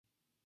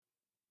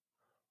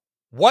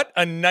What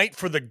a night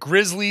for the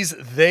Grizzlies.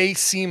 They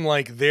seem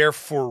like they're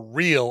for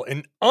real.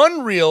 An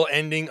unreal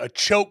ending, a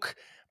choke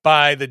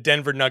by the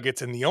Denver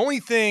Nuggets. And the only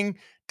thing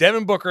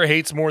Devin Booker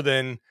hates more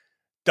than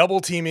double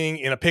teaming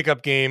in a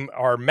pickup game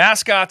are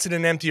mascots in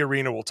an empty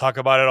arena. We'll talk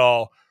about it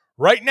all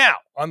right now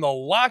on the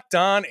Locked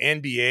On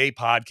NBA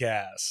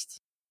podcast.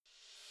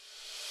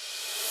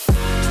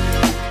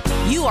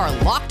 You are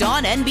Locked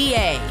On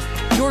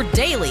NBA, your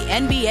daily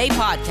NBA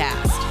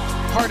podcast.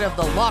 Part of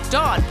the Locked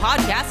On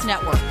Podcast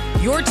Network,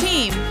 your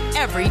team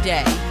every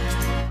day.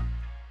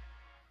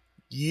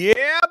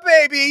 Yeah,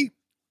 baby.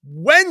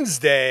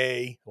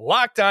 Wednesday,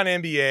 Locked On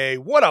NBA.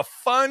 What a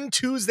fun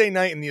Tuesday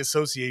night in the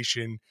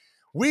association.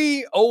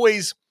 We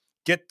always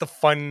get the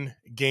fun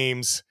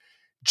games.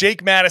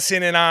 Jake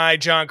Madison and I,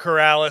 John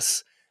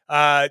Corrales,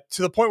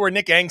 to the point where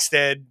Nick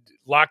Angstead,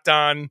 Locked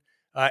On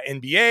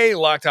NBA,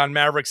 Locked On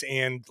Mavericks,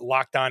 and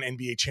Locked On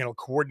NBA channel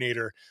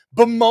coordinator,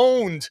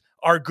 bemoaned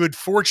our good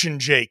fortune,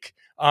 Jake,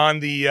 on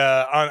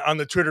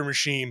the Twitter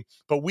machine.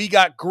 But we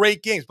got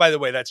great games. By the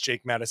way, that's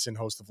Jake Madison,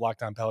 host of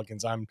Locked On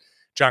Pelicans. I'm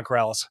John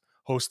Corrales,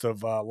 host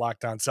of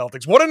Locked On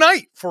Celtics. What a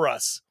night for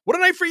us. What a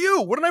night for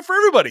you. What a night for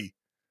everybody.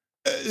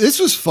 This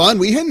was fun.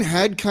 We hadn't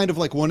had kind of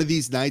like one of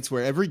these nights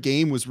where every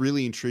game was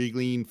really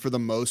intriguing for the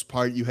most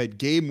part. You had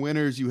game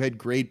winners, you had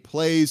great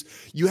plays,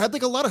 you had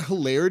like a lot of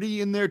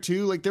hilarity in there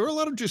too. Like there were a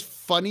lot of just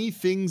funny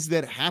things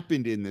that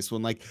happened in this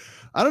one. Like,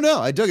 I don't know.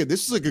 I dug it.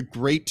 This was like a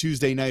great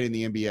Tuesday night in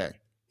the NBA.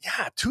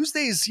 Yeah,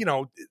 Tuesdays,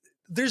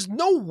 there's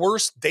no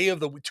worst day of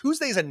the week.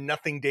 Tuesday's a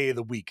nothing day of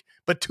the week,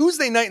 but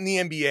Tuesday night in the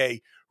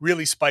NBA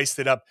really spiced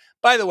it up.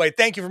 By the way,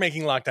 thank you for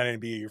making Locked On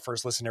NBA your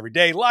first listen every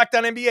day. Locked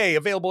On NBA,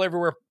 available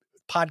everywhere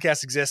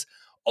podcast exists.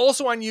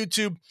 Also on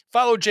YouTube.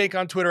 Follow Jake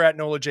on Twitter at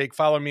NolaJake.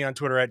 Follow me on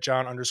Twitter at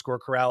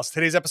John_Corrales.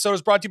 Today's episode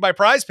is brought to you by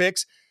Prize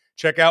Picks.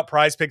 Check out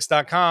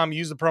prizepicks.com.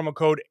 Use the promo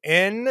code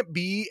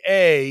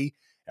NBA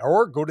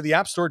or go to the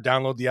App Store.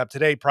 Download the app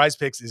today. Prize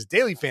Picks is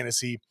daily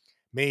fantasy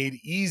made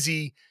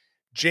easy.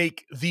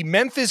 Jake, the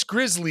Memphis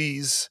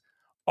Grizzlies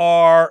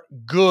are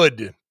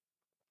good.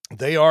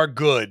 They are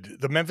good.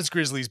 The Memphis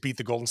Grizzlies beat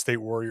the Golden State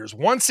Warriors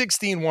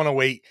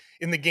 116-108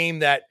 in the game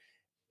that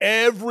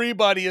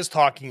everybody is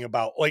talking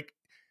about. Like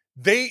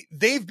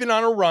they've been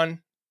on a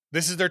run.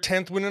 This is their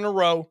 10th win in a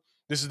row.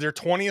 This is their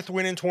 20th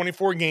win in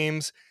 24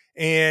 games.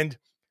 And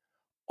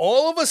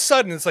all of a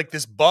sudden, it's like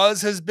this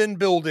buzz has been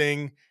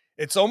building.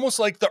 It's almost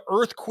like the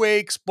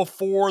earthquakes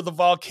before the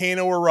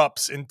volcano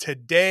erupts. And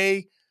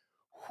today,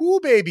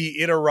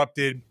 it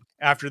erupted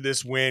after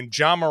this win.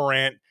 Ja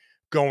Morant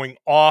going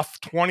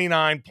off,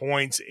 29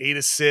 points, 8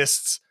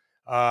 assists,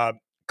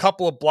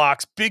 couple of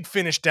blocks, big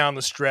finish down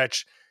the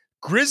stretch.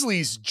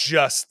 Grizzlies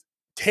just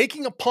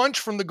taking a punch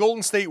from the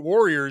Golden State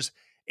Warriors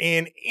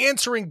and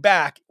answering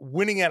back,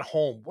 winning at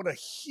home. What a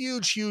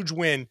huge, huge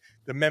win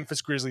the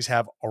Memphis Grizzlies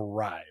have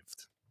arrived.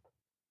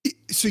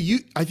 So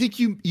I think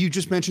you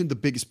just mentioned the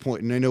biggest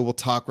point, and I know we'll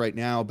talk right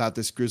now about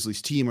this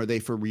Grizzlies team. Are they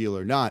for real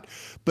or not?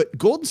 But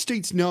Golden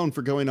State's known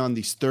for going on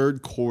these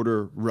third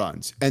quarter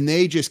runs, and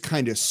they just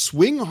kind of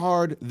swing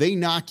hard. They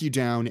knock you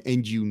down,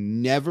 and you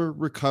never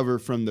recover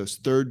from those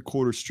third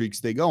quarter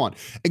streaks they go on.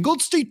 And Golden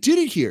State did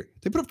it here.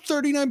 They put up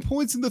 39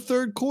 points in the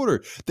third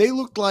quarter. They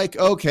looked like,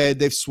 okay,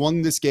 they've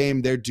swung this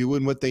game. They're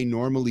doing what they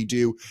normally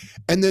do.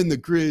 And then the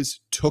Grizz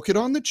took it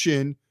on the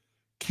chin,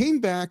 came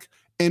back,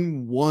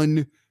 and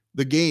won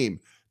the game.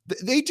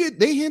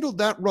 They handled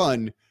that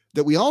run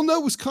that we all know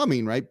was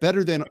coming, right?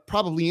 Better than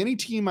probably any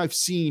team I've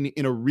seen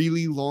in a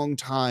really long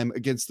time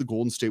against the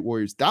Golden State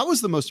Warriors. That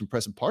was the most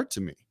impressive part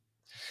to me.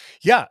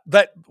 Yeah,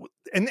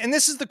 and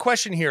this is the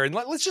question here. And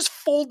let's just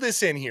fold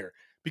this in here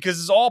because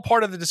it's all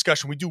part of the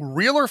discussion. We do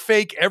real or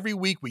fake every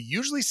week. We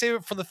usually save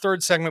it for the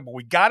third segment, but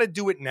we got to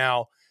do it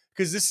now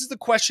because this is the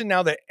question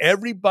now that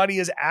everybody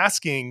is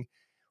asking.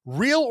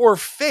 Real or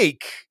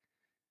fake,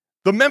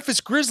 the Memphis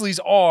Grizzlies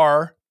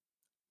are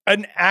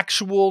an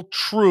actual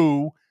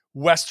true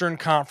Western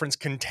Conference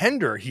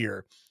contender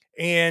here.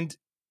 And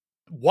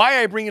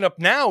why I bring it up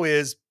now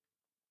is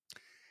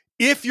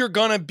if you're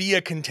going to be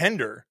a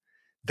contender,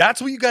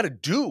 that's what you got to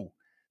do.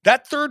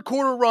 That third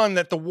quarter run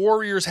that the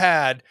Warriors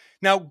had.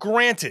 Now,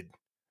 granted,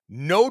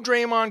 no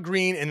Draymond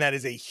Green, and that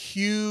is a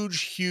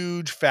huge,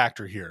 huge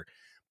factor here.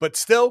 But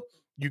still,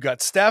 you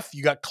got Steph,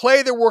 you got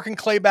Clay. They're working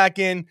Clay back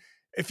in.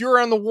 If you're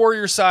on the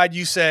Warriors side,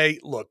 you say,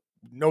 look,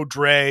 no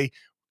Dre.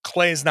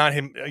 Clay's not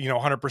him,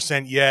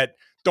 100% yet.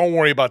 Don't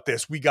worry about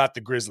this. We got the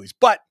Grizzlies.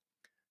 But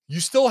you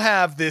still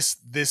have this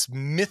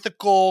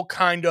mythical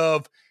kind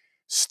of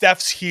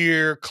Steph's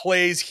here,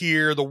 Clay's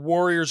here, the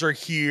Warriors are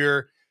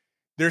here.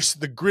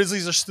 The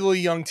Grizzlies are still a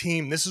young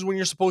team. This is when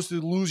you're supposed to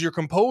lose your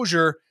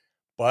composure,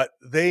 but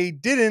they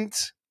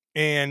didn't.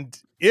 And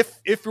if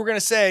we're going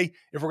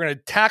to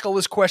tackle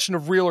this question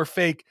of real or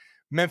fake,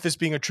 Memphis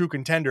being a true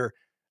contender,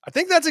 I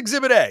think that's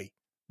Exhibit A.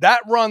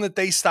 That run that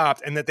they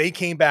stopped and that they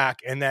came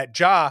back and that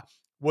Ja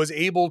was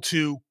able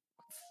to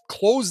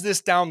close this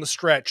down the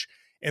stretch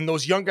and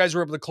those young guys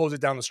were able to close it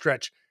down the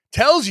stretch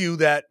tells you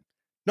that,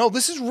 no,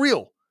 this is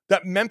real,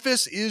 that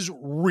Memphis is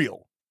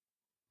real.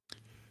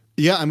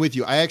 Yeah, I'm with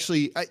you.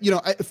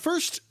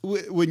 First,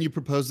 when you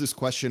proposed this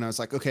question, I was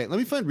like, okay, let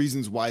me find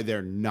reasons why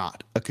they're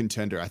not a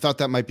contender. I thought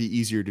that might be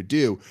easier to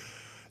do.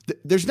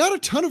 There's not a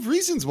ton of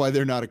reasons why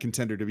they're not a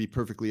contender, to be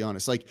perfectly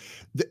honest. Like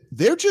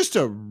they're just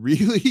a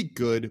really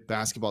good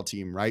basketball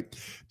team, right?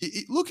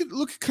 Look at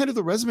kind of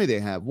the resume they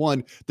have.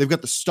 One, they've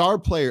got the star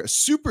player, a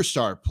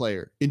superstar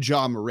player in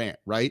Ja Morant,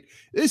 right?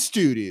 This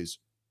dude is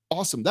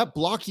awesome. That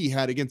block he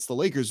had against the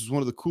Lakers was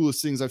one of the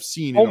coolest things I've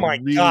seen Oh in a my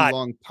really God.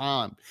 long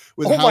time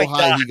with Oh how my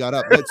high God. he got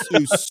up.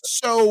 That's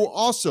so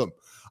awesome.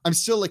 I'm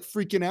still like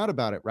freaking out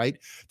about it, right?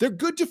 They're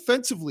good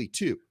defensively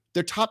too.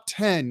 They're top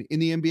 10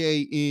 in the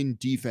NBA in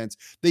defense.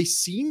 They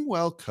seem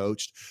well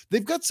coached.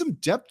 They've got some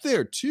depth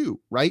there too,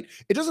 right?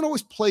 It doesn't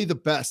always play the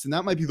best, and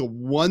that might be the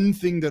one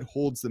thing that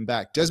holds them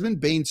back. Desmond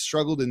Bane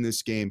struggled in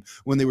this game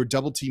when they were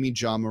double teaming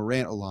Ja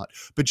Morant a lot,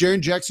 but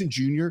Jaren Jackson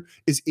Jr.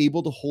 is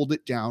able to hold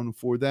it down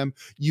for them.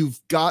 You've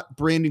got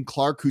Brandon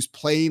Clark, who's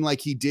playing like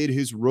he did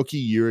his rookie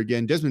year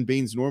again. Desmond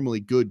Bane's normally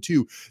good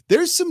too.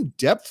 There's some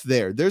depth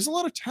there. There's a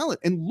lot of talent,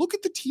 and look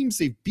at the teams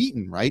they've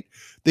beaten, right?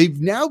 They've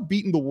now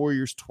beaten the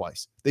Warriors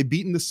twice. They've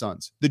beaten the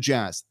Suns, the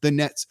Jazz, the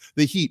Nets,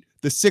 the Heat,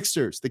 the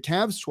Sixers, the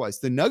Cavs twice,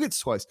 the Nuggets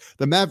twice,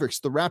 the Mavericks,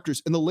 the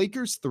Raptors, and the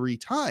Lakers 3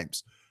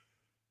 times.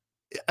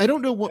 I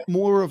don't know what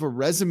more of a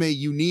resume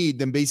you need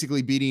than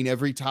basically beating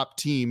every top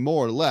team,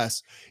 more or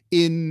less,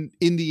 in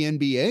the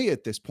NBA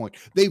at this point.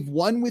 They've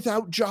won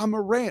without Ja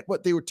Morant.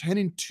 What, they were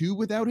 10-2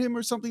 without him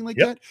or something like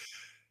that?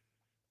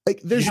 Like,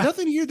 there's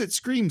nothing here that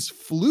screams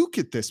fluke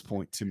at this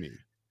point to me.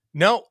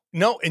 No.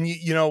 And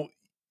you know,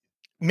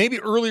 maybe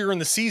earlier in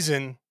the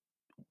season,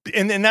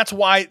 and that's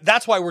why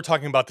we're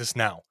talking about this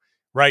now,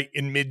 right?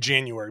 In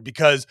mid-January,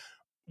 because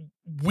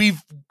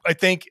I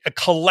think a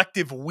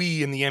collective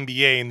we in the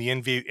NBA and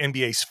the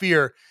NBA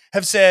sphere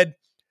have said,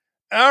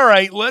 all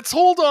right, let's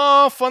hold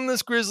off on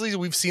this Grizzlies.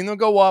 We've seen them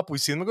go up,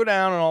 we've seen them go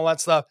down and all that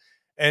stuff.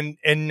 And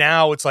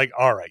now it's like,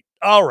 all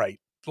right.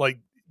 Like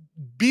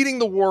beating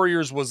the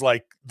Warriors was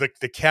like the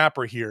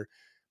capper here.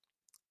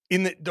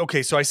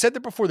 So I said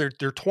that before, they're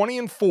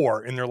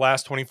 20-4 in their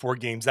last 24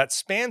 games. That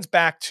spans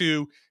back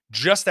to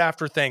just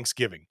after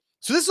Thanksgiving.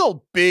 So this is a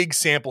big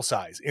sample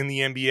size in the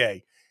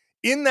NBA.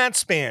 In that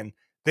span,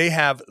 they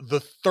have the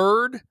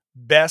third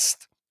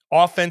best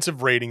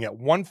offensive rating at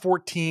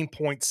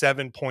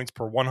 114.7 points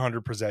per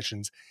 100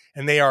 possessions,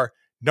 and they are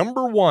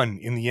number 1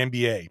 in the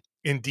NBA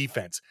in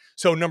defense.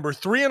 So number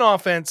 3 in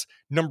offense,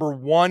 number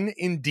 1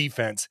 in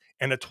defense,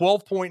 and a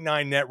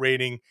 12.9 net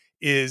rating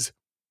is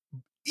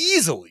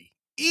easily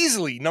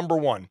number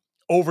 1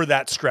 over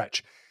that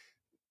stretch.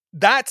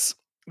 That's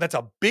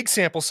a big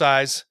sample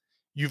size.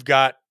 You've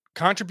got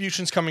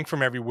contributions coming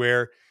from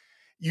everywhere.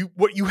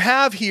 What you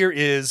have here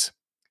is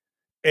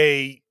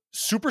a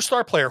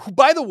superstar player who,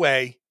 by the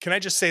way, can I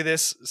just say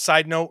this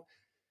side note?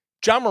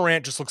 Ja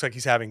Morant just looks like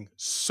he's having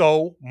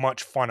so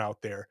much fun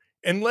out there.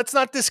 And let's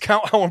not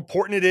discount how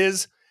important it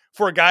is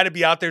for a guy to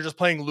be out there just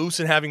playing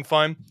loose and having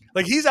fun.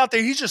 Like, he's out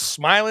there, he's just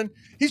smiling.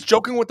 He's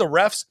joking with the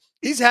refs.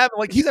 He's having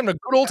a good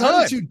old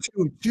time. Attitude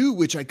to him too,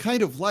 which I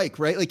kind of like,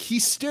 right? Like, he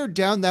stared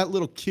down that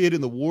little kid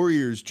in the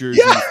Warriors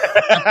jersey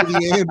after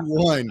the and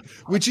one,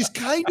 which is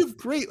kind of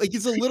great. Like,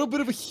 he's a little bit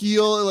of a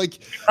heel.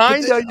 Like,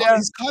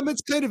 his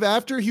comments kind of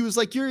after, he was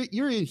like,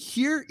 "You're in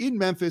here in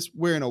Memphis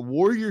wearing a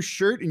Warrior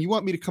shirt, and you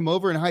want me to come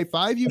over and high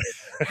five you?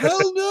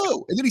 Hell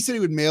no!" And then he said he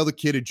would mail the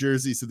kid a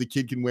jersey so the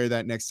kid can wear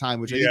that next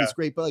time, which I think is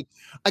great. But like,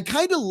 I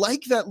kind of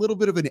like that little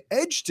bit of an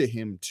edge to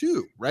him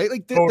too, right?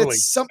 Like,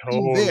 that's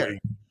something there.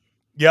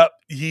 Yep,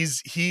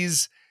 he's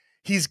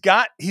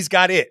got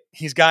it.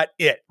 He's got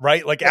it,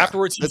 right? Like,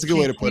 afterwards, that's a good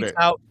way to put it.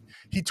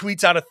 He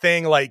tweets out a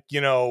thing like,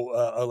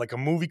 like a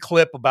movie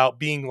clip about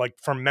being like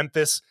from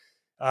Memphis,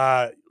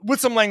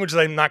 with some language that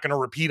I'm not going to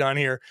repeat on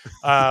here.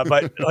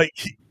 But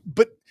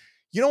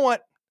you know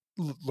what?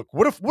 Look,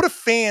 what if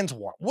fans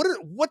want?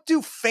 What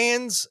do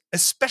fans,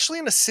 especially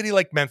in a city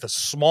like Memphis,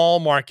 small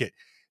market,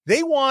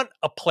 they want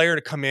a player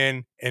to come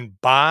in and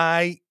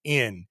buy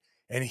in,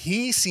 and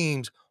he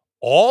seems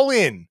all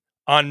in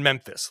on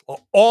Memphis,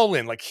 all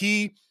in. Like,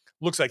 he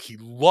looks like he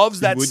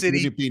loves that city.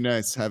 Would it be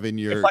nice having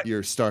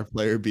your star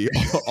player be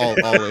all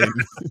in?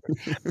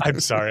 I'm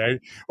sorry.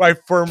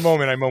 For a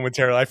moment,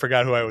 I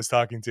forgot who I was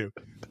talking to.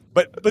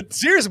 But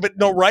seriously, but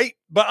no, right?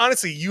 But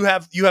honestly, you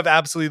have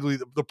absolutely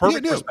the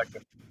perfect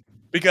perspective,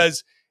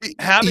 because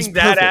having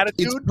that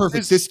attitude, it's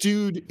perfect. This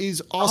dude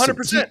is awesome.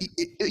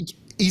 100%.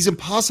 He's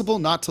impossible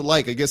not to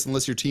like, I guess,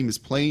 unless your team is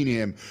playing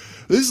him.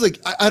 This is like,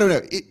 I don't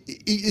know.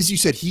 As you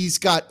said, he's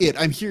got it.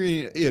 I'm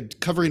hearing it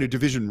covering a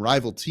division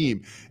rival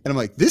team, and I'm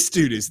like, this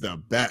dude is the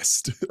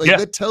best.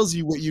 That tells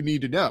you what you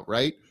need to know,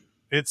 right?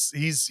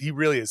 He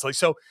really is. Like,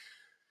 so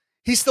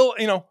he's still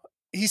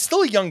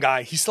a young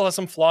guy. He still has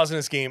some flaws in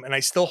his game, and I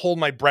still hold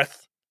my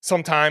breath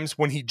sometimes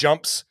when he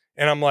jumps,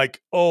 and I'm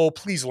like, oh,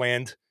 please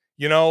land.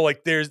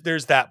 Like, there's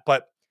that,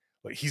 but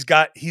he's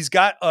got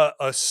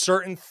a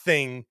certain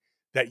thing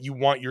that you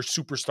want your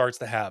superstars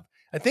to have.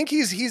 I think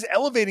he's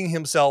elevating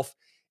himself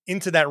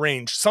into that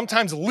range.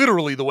 Sometimes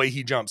literally the way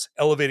he jumps,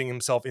 elevating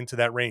himself into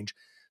that range.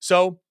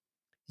 So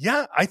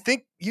yeah, I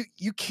think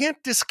you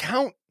can't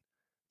discount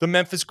the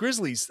Memphis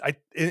Grizzlies.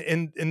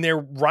 And they're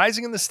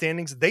rising in the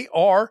standings. They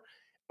are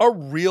a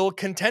real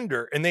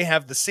contender, and they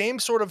have the same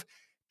sort of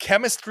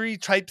chemistry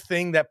type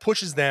thing that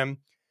pushes them,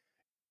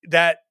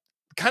 that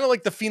kind of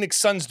like the Phoenix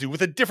Suns do,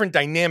 with a different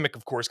dynamic,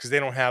 of course, because they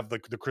don't have the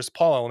Chris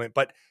Paul element,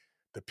 but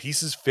the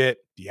pieces fit,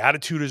 the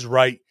attitude is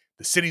right,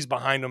 the city's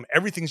behind them,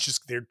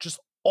 they're just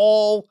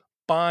all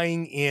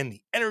buying in.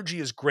 The energy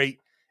is great.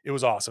 It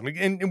was awesome.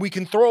 And we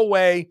can throw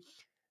away,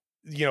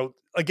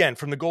 again,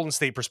 from the Golden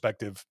State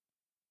perspective,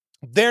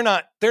 they're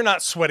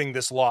not sweating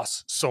this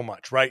loss so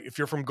much, right? If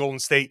you're from Golden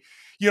State,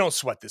 you don't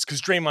sweat this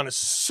because Draymond is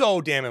so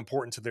damn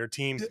important to their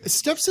team.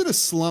 Steph's in a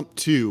slump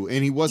too,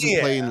 and he wasn't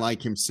playing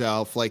like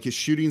himself. Like, his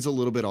shooting's a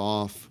little bit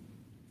off.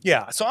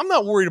 Yeah, so I'm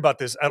not worried about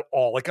this at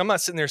all. Like, I'm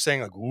not sitting there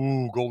saying like,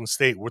 "Ooh, Golden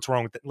State, what's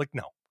wrong with that?" Like,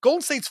 no,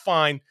 Golden State's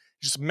fine.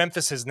 Just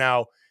Memphis has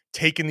now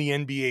taken the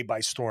NBA by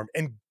storm,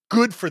 and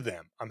good for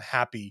them. I'm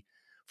happy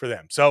for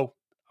them. So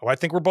I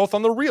think we're both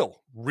on the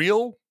real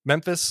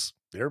Memphis.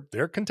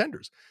 They're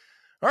contenders.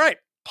 All right,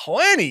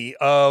 plenty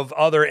of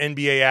other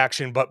NBA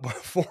action, but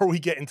before we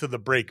get into the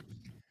break,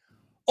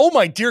 oh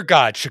my dear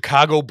God,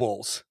 Chicago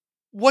Bulls,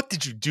 what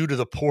did you do to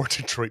the poor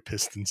Detroit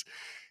Pistons?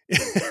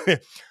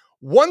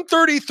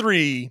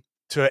 133-87.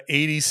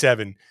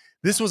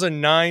 This was a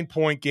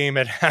 9-point game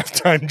at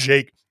halftime,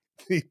 Jake.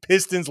 The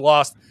Pistons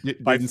lost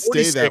by 46.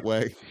 Stay that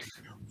way.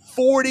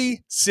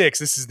 46.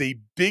 This is the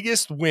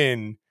biggest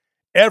win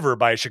ever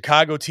by a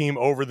Chicago team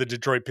over the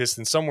Detroit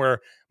Pistons. Somewhere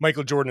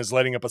Michael Jordan is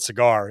lighting up a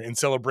cigar in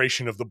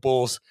celebration of the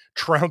Bulls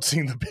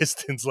trouncing the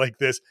Pistons like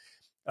this.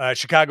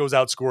 Chicago was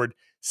outscored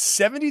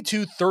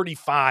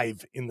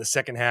 72-35 in the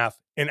second half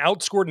and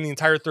outscored in the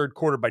entire third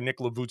quarter by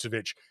Nikola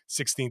Vucevic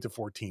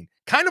 16-14.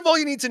 Kind of all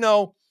you need to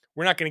know.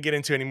 We're not going to get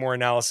into any more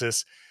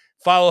analysis.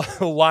 Follow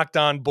Locked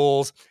On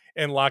Bulls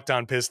and Locked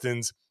On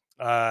Pistons.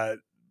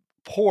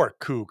 Poor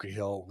Kook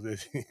Hill.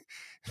 The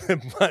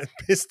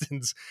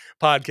Pistons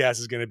podcast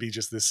is going to be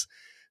just this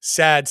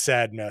sad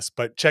mess,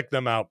 but check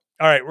them out.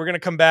 All right, we're going to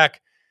come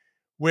back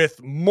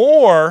with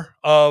more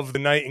of the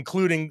night,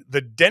 including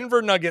the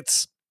Denver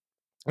Nuggets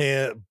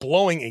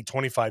blowing a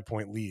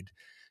 25-point lead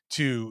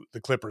to the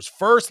Clippers.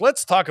 First,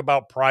 let's talk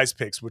about Prize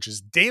Picks, which is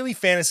daily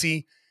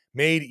fantasy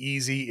made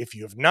easy. If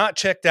you have not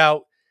checked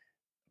out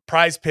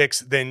Prize Picks,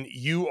 then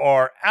you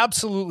are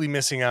absolutely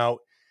missing out.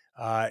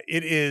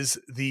 It is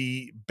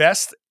the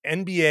best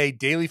NBA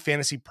daily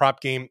fantasy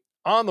prop game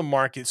on the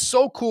market.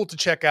 So cool to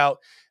check out.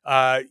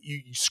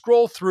 You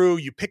scroll through,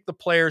 you pick the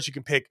players, you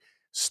can pick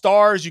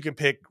stars, you can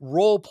pick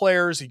role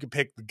players, you can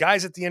pick the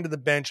guys at the end of the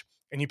bench,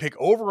 and you pick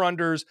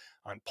over-unders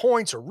on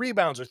points or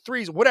rebounds or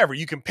threes, whatever.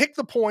 You can pick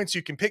the points,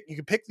 you can pick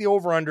the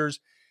over-unders,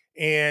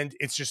 and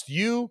it's just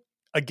you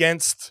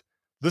against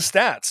the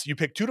stats. You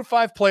pick 2 to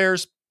 5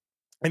 players,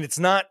 and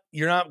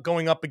you're not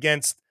going up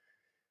against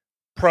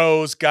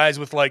pros, guys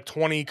with like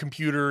 20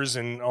 computers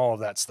and all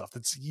of that stuff.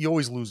 You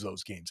always lose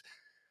those games.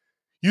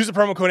 Use the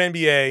promo code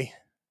NBA.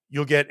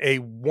 You'll get a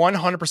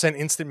 100%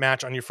 instant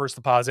match on your first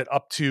deposit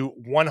up to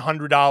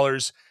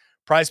 $100.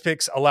 Prize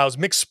Picks allows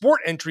mixed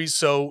sport entries.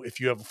 So if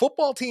you have a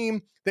football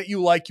team that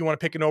you want to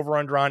pick an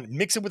over-under on,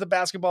 mix it with a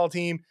basketball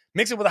team,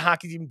 mix it with a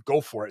hockey team,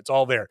 go for it. It's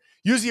all there.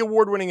 Use the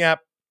award-winning app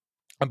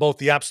on both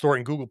the App Store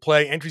and Google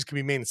Play. Entries can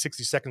be made in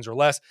 60 seconds or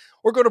less.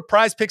 Or go to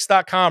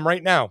prizepicks.com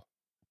right now.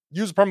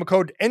 Use the promo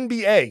code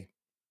NBA.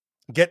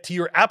 Get to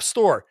your App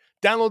Store.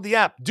 Download the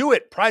app. Do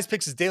it. Prize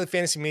Picks is daily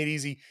fantasy made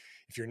easy.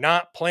 If you're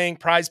not playing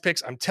Prize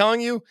Picks, I'm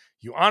telling you,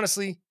 you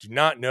honestly do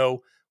not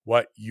know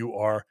what you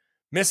are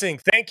missing.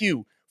 Thank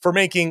you for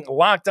making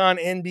Locked On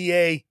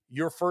NBA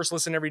your first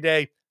listen every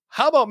day.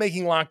 How about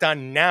making Locked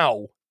On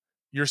Now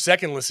your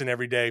second listen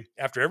every day?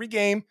 After every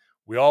game,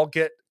 we all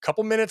get a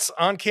couple minutes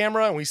on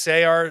camera and we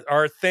say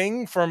our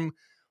thing from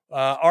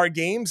our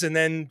games, and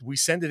then we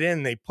send it in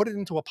and they put it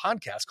into a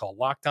podcast called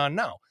Locked On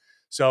Now.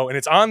 So, and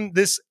it's on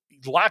this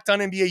Locked On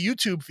NBA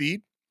YouTube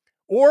feed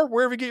or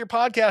wherever you get your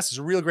podcasts. Is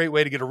a real great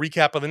way to get a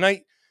recap of the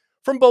night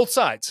from both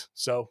sides.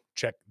 So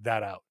check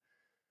that out.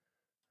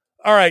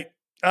 All right.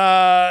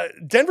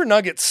 Denver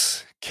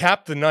Nuggets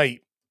capped the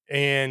night.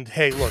 And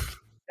hey, look.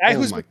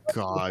 Oh my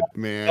God,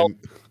 man.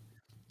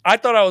 I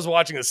thought I was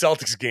watching a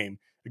Celtics game.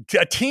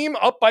 A team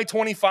up by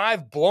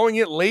 25, blowing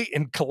it late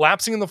and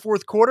collapsing in the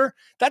fourth quarter.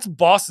 That's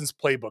Boston's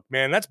playbook,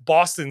 man. That's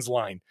Boston's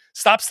line.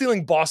 Stop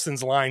stealing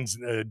Boston's lines,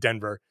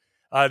 Denver.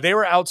 They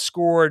were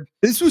outscored.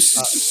 This was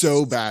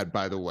so bad,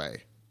 by the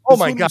way. Oh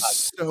my God.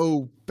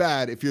 So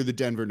bad if you're the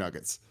Denver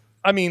Nuggets.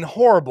 I mean,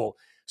 horrible.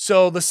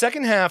 So the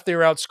second half, they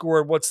were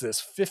outscored,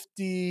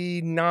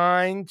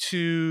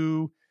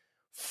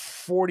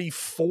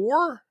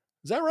 59-44?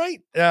 Is that right?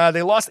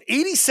 They lost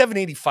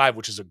 87-85,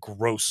 which is a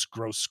gross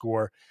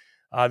score.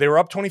 They were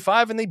up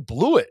 25 and they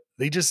blew it.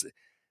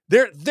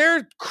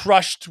 They're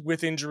crushed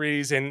with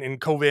injuries and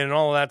COVID and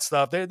all of that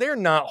stuff. They're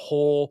not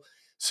whole.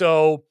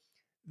 So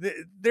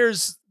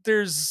there's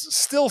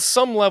still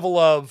some level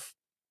of,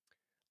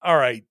 all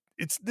right,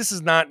 this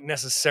is not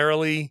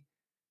necessarily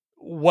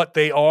what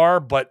they are,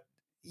 but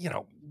you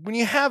know, when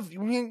you have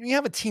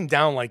a team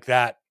down like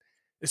that,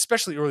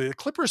 especially early. The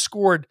Clippers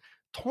scored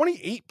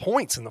 28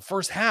 points in the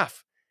first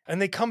half,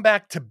 and they come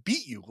back to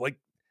beat you. Like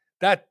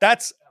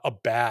that's a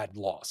bad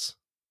loss.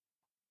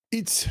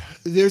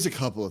 There's a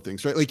couple of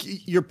things, right? Like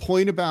your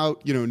point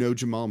about, no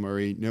Jamal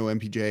Murray, no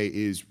MPJ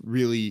is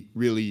really,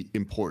 really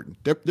important.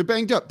 They're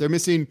banged up. They're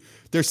missing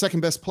their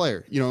second best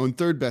player, and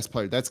third best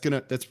player.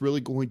 That's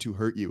really going to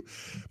hurt you.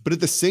 But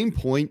at the same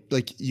point,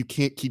 like you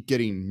can't keep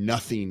getting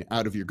nothing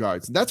out of your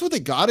guards. That's what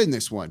they got in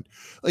this one.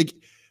 Like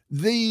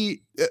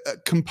the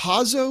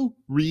Campazzo,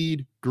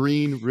 Reed,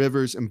 Green,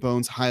 Rivers, and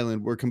Bones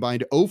Highland were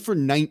combined 0 for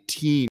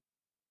 19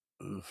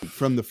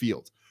 from the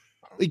field.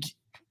 Like,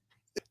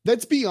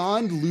 that's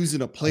beyond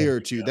losing a player or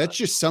two. That's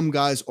just some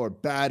guys are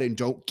bad and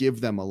don't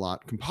give them a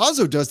lot.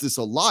 Campazzo does this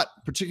a lot,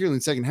 particularly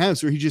in second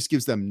halves, where he just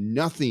gives them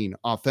nothing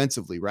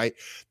offensively, right?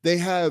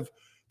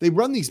 They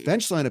run these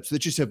bench lineups that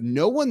just have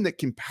no one that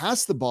can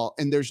pass the ball,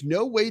 and there's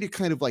no way to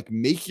kind of like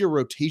make your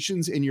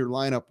rotations in your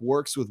lineup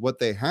works with what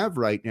they have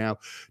right now.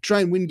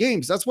 Try and win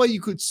games. That's why you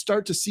could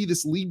start to see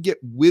this lead get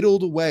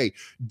whittled away.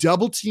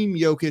 Double team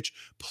Jokic,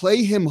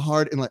 play him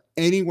hard, and let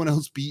anyone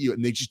else beat you,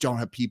 and they just don't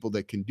have people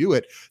that can do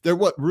it. They're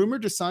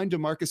rumored to sign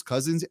DeMarcus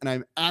Cousins, and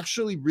I'm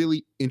actually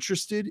really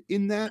interested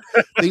in that.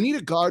 They need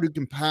a guard who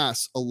can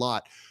pass a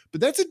lot,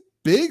 but that's a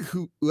big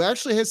who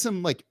actually has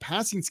some like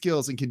passing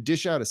skills and can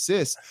dish out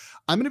assists.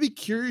 I'm going to be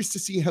curious to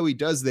see how he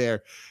does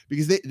there,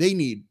 because they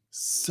need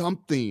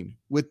something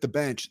with the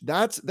bench.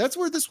 That's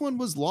where this one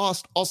was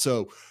lost.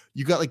 Also,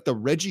 you got like the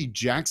Reggie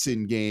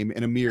Jackson game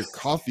and Amir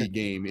Coffey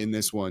game in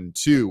this one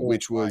too,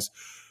 which was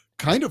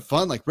kind of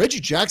fun. Like Reggie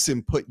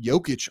Jackson put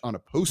Jokic on a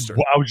poster.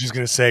 Well, I was just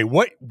going to say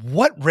what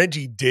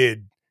Reggie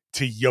did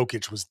to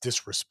Jokic was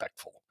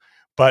disrespectful,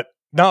 but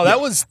no, that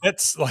was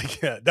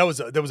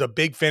a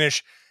big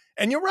finish.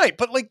 And you're right,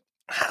 but like,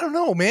 I don't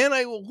know, man.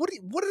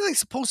 What are they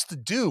supposed to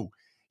do?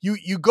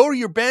 You go to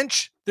your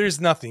bench, there's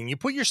nothing. You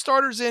put your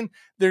starters in,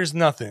 there's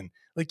nothing.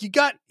 Like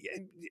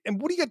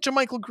and what do you got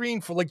JaMychal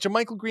Green for? Like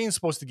JaMychal Green's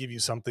supposed to give you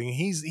something.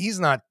 He's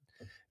not,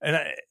 and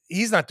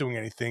he's not doing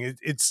anything.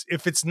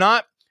 If it's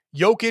not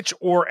Jokic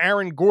or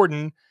Aaron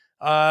Gordon,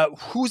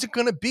 who's it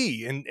going to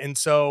be? And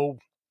so.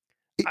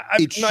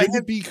 It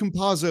shouldn't be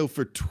Campazzo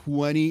for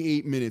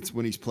 28 minutes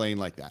when he's playing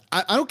like that.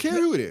 I don't care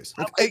who it is.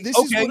 This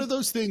is one of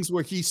those things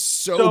where he's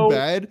so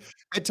bad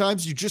at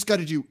times you just got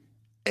to do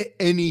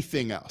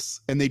anything else,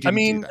 and they didn't.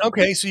 Do that.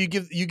 Okay, so you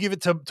give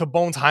it to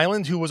Bones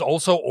Highland, who was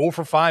also 0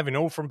 for 5 and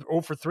 0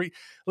 for 3.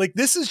 Like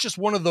this is just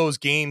one of those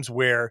games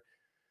where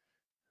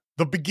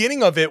the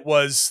beginning of it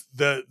was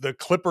the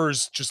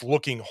Clippers just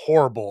looking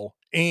horrible,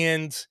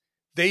 and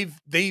they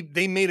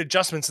made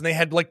adjustments, and they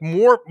had like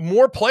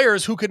more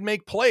players who could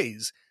make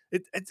plays.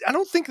 I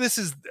don't think this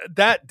is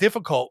that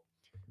difficult.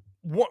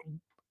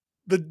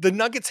 The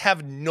Nuggets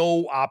have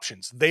no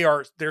options.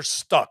 They're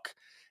stuck,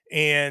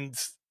 and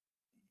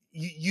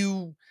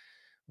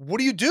what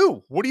do you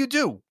do? What do you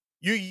do?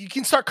 You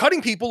can start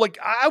cutting people. Like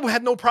I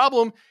had no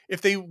problem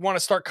if they want to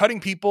start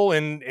cutting people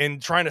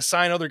and trying to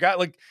sign other guys.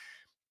 Like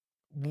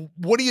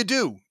what do you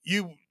do?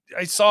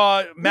 I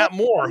saw Matt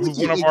Moore, who's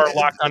one of our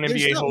Locked On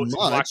NBA hosts.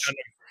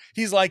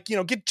 He's like,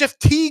 get Jeff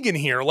Teague in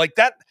here. Like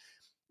that.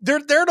 They're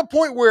at a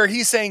point where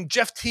he's saying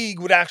Jeff Teague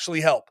would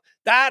actually help.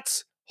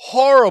 That's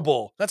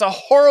horrible. That's a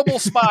horrible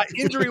spot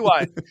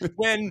injury-wise.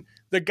 When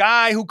the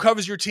guy who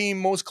covers your team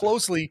most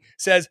closely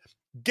says,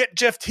 get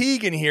Jeff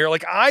Teague in here.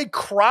 Like I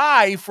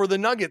cry for the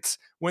Nuggets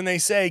when they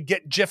say,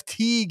 get Jeff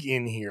Teague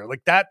in here.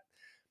 Like that.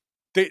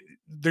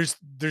 There's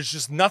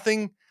just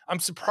nothing. I'm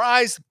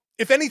surprised.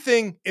 If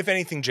anything,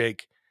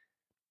 Jake,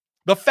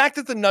 the fact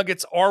that the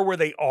Nuggets are where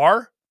they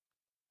are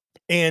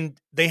and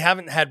they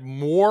haven't had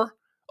more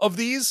of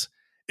these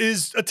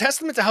is a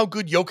testament to how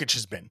good Jokic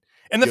has been.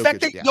 And the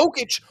fact that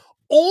Jokic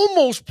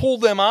almost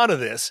pulled them out of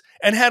this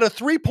and had a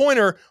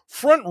 3-pointer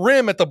front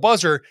rim at the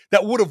buzzer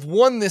that would have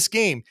won this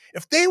game.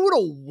 If they would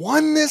have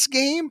won this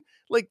game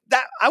like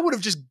that, I would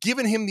have just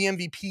given him the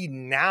MVP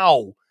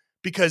now,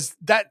 because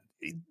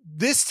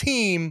this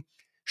team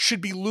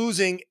should be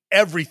losing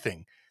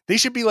everything. They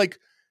should be like,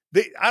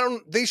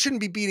 they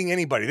shouldn't be beating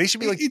anybody. They should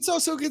be like. It's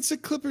also against a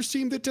Clippers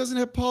team that doesn't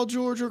have Paul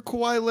George or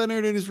Kawhi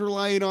Leonard and is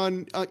relying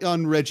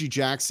on Reggie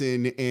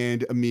Jackson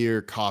and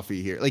Amir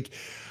Coffey here. Like,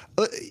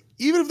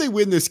 even if they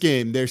win this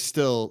game, there's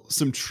still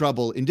some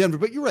trouble in Denver.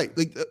 But you're right.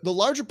 Like the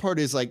larger part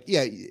is like,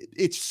 yeah,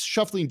 it's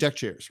shuffling deck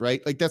chairs,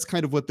 right? Like that's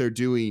kind of what they're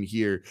doing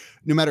here,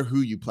 no matter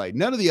who you play.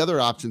 None of the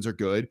other options are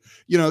good,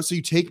 so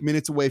you take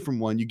minutes away from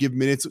one, you give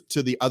minutes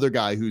to the other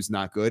guy who's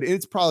not good. And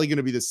it's probably going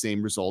to be the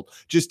same result,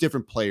 just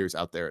different players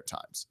out there at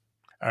times.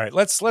 All right,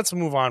 let's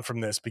move on from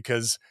this,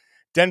 because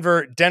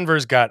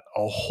Denver's got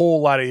a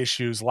whole lot of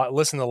issues.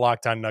 Listen to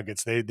Locked On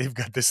Nuggets. They've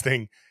got this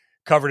thing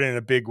covered in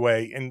a big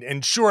way.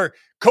 And sure,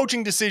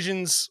 coaching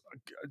decisions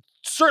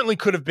certainly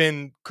could have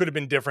been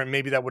different.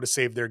 Maybe that would have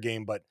saved their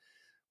game, but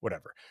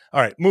whatever.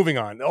 All right, moving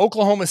on. The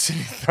Oklahoma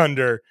City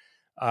Thunder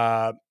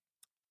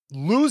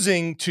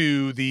losing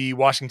to the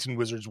Washington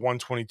Wizards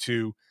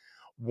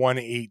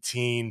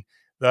 122-118.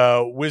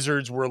 The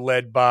Wizards were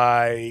led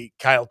by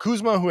Kyle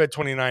Kuzma, who had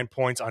 29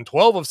 points on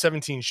 12 of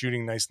 17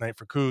 shooting. Nice night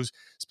for Kuz.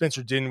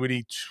 Spencer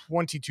Dinwiddie,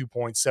 22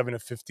 points, 7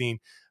 of 15.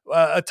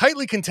 A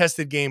tightly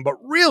contested game, but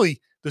really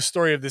the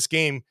story of this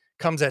game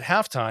comes at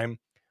halftime,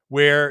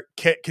 where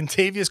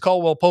Kentavious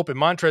Caldwell-Pope and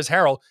Montrezl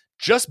Harrell,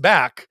 just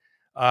back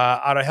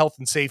out of health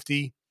and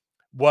safety,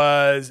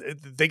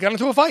 they got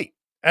into a fight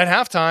at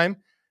halftime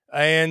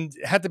and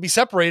had to be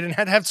separated and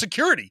had to have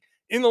security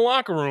in the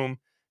locker room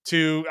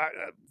to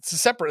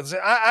separate.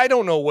 I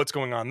don't know what's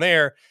going on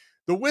there.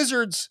 The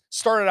Wizards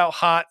started out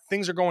hot.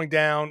 Things are going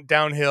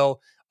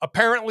downhill.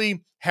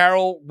 Apparently,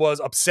 Harrell was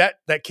upset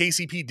that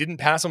KCP didn't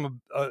pass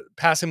him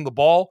the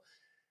ball,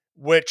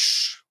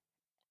 which,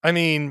 I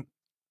mean,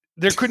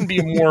 there couldn't be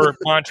a more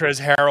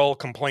Montrezl Harrell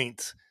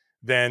complaint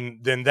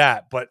than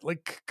that. But,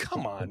 like,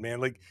 come on,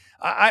 man. Like,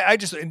 I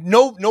just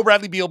no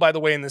Bradley Beal, by the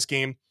way, in this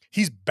game.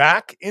 He's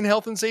back in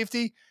health and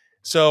safety.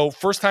 So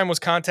first time was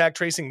contact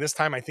tracing. This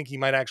time I think he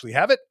might actually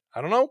have it.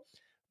 I don't know.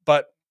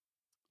 But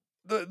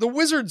the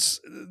Wizards,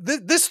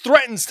 this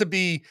threatens to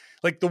be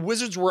like the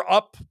Wizards were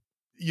up.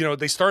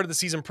 They started the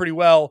season pretty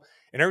well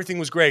and everything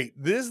was great.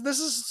 This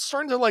is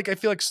starting to, like, I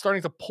feel like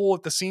starting to pull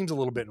at the seams a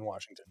little bit in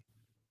Washington.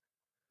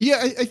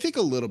 Yeah, I think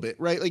a little bit,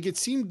 right? Like, it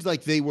seemed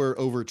like they were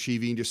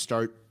overachieving to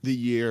start the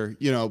year.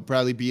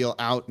 Bradley Beal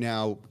out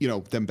now,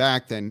 them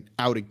back, then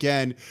out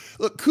again.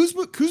 Look,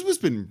 Kuzma's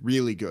been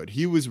really good.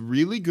 He was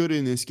really good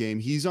in this game.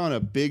 He's on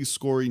a big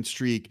scoring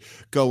streak,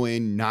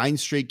 going 9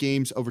 straight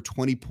games over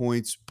 20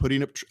 points,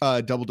 putting up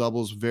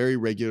double-doubles very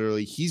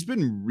regularly. He's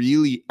been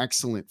really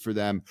excellent for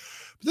them.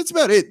 But that's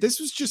about it.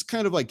 This was just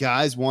kind of like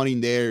guys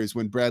wanting theirs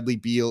when Bradley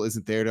Beal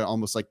isn't there to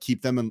almost like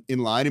keep them in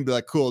line and be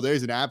like, cool,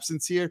 there's an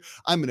absence here.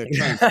 I'm going to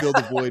try and fill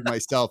the void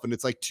myself. And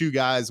it's like two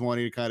guys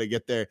wanting to kind of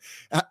get there.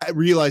 I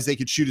realize they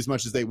could shoot as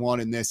much as they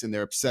want in this, and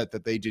they're upset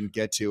that they didn't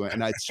get to it.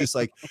 And it's just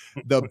like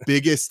the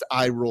biggest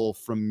eye roll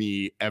from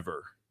me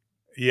ever.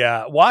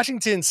 Yeah.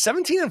 Washington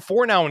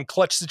 17-4 now in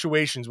clutch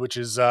situations, which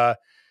is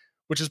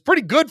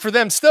pretty good for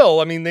them still.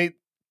 I mean,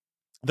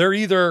 they're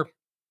either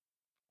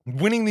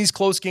winning these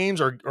close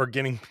games or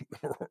getting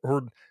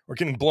or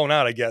getting blown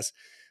out, I guess.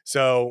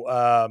 So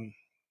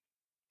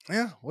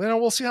yeah, well,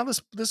 we'll see how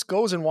this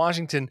goes in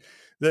Washington.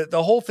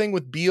 The whole thing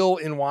with Beal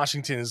in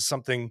Washington is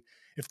something,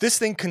 if this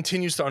thing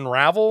continues to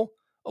unravel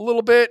a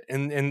little bit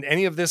and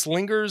any of this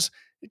lingers,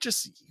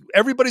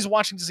 everybody's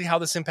watching to see how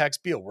this impacts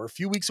Beal. We're a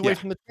few weeks away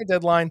from the trade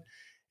deadline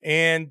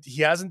and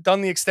he hasn't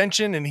done the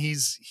extension and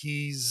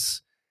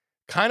he's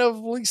kind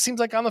of, seems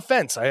like on the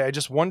fence. I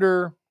just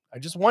wonder.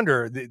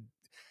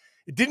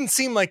 It didn't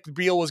seem like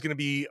Beal was going to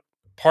be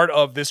part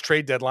of this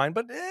trade deadline,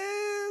 but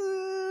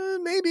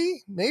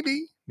maybe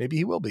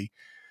he will be.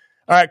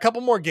 All right, a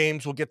couple more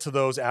games. We'll get to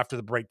those after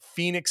the break.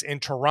 Phoenix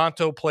and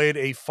Toronto played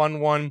a fun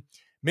one.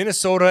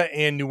 Minnesota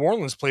and New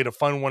Orleans played a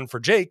fun one for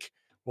Jake.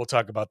 We'll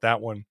talk about that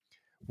one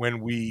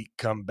when we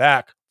come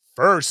back.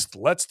 First,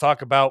 let's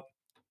talk about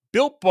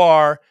Built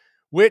Bar,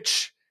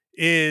 which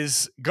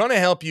is going to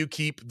help you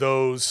keep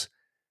those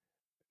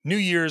New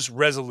Year's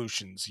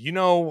resolutions. I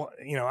know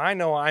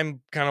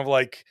I'm kind of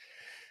like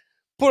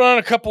put on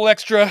a couple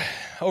extra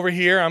over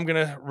here. I'm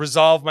going to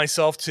resolve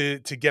myself to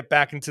get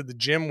back into the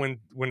gym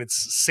when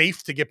it's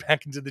safe to get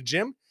back into the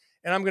gym.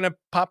 And I'm going to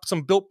pop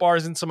some Built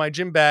Bars into my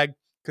gym bag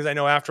because I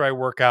know after I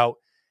work out,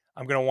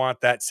 I'm going to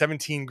want that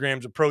 17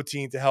 grams of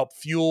protein to help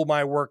fuel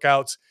my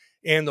workouts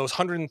and those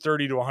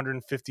 130 to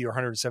 150 or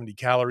 170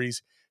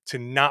 calories to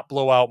not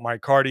blow out my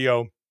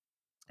cardio.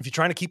 If you're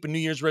trying to keep a New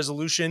Year's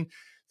resolution,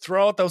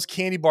 throw out those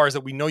candy bars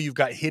that we know you've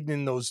got hidden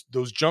in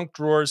those junk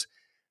drawers.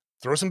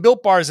 Throw some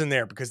Built Bars in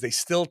there because they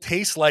still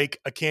taste like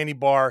a candy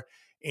bar.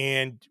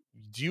 And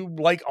do you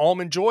like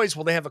Almond Joys?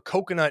 Well, they have a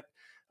coconut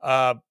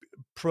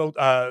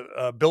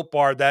Built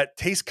Bar that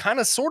tastes kind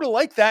of sort of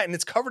like that, and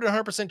it's covered in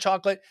 100%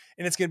 chocolate,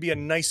 and it's going to be a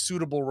nice,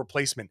 suitable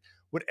replacement.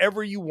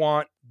 Whatever you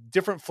want,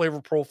 different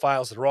flavor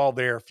profiles that are all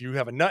there. If you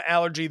have a nut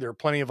allergy, there are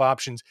plenty of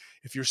options.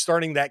 If you're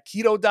starting that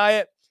keto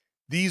diet,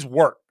 these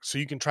work, so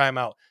you can try them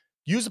out.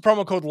 Use the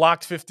promo code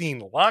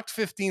LOCKED15.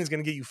 LOCKED15 is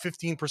going to get you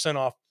 15%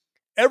 off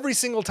every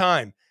single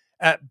time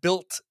at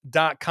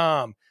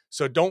built.com.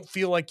 So don't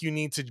feel like you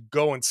need to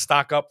go and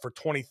stock up for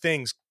 20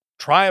 things.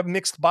 Try a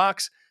mixed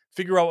box,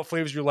 figure out what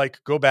flavors you like,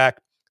 go back,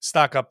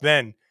 stock up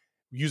then.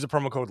 Use the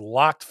promo code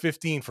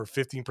LOCKED15 for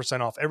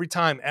 15% off every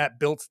time at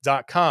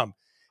built.com.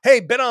 Hey,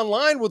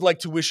 BetOnline would like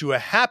to wish you a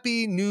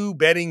happy new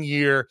betting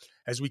year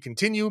as we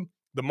continue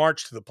the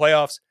march to the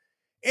playoffs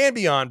and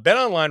beyond.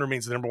 BetOnline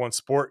remains the number one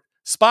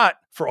spot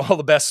for all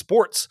the best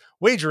sports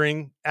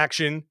wagering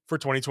action for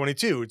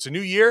 2022. It's a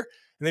new year,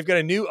 and they've got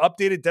a new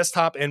updated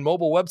desktop and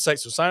mobile website.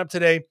 So sign up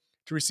today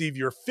to receive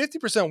your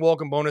 50%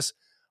 welcome bonus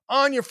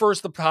on your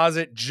first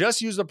deposit.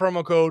 Just use the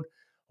promo code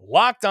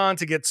Locked On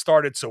to get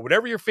started. So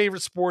whatever your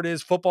favorite sport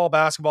is, football,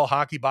 basketball,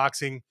 hockey,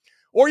 boxing,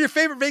 or your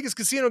favorite Vegas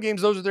casino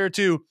games, those are there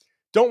too.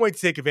 Don't wait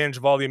to take advantage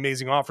of all the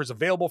amazing offers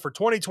available for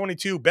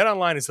 2022.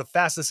 BetOnline is the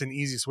fastest and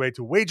easiest way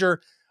to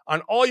wager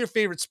on all your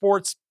favorite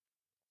sports.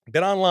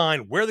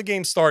 BetOnline, where the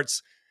game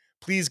starts.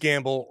 Please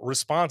gamble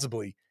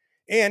responsibly.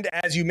 And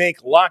as you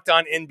make Locked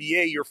On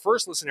NBA your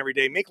first listen every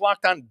day, make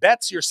Locked On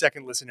Bets your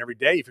second listen every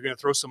day. If you're going to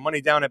throw some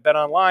money down at Bet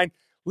Online,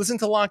 listen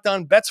to Locked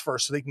On Bets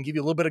first so they can give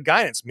you a little bit of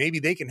guidance. Maybe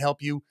they can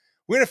help you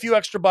win a few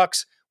extra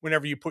bucks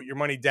whenever you put your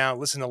money down.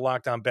 Listen to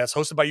Locked On Bets,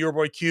 hosted by your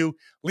boy Q.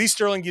 Lee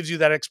Sterling gives you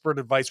that expert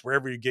advice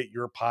wherever you get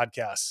your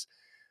podcasts.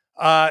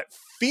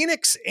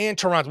 Phoenix and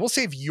Toronto. We'll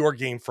save your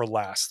game for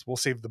last. We'll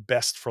save the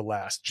best for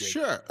last, Jake.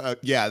 Sure.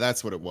 Yeah,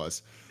 that's what it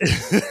was.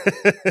 It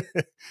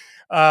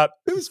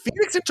was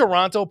Phoenix and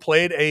Toronto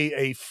played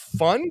a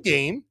fun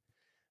game.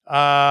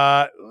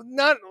 Not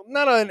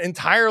an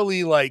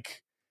entirely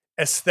like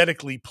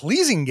aesthetically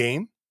pleasing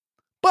game,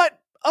 but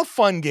a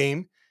fun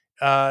game.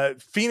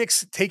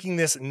 Phoenix taking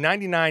this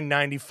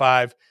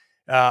 99-95,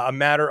 a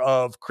matter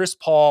of Chris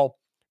Paul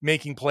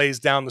making plays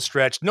down the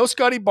stretch. No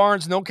Scotty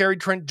Barnes, no Gary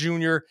Trent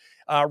Jr.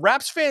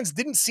 Raps fans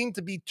didn't seem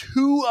to be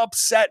too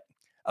upset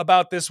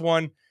about this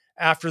one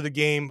after the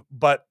game,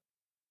 but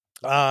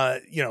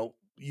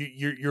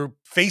you're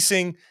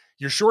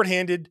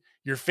shorthanded.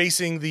 You're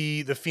facing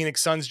the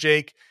Phoenix Suns,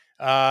 Jake,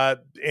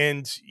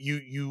 and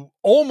you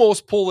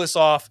almost pull this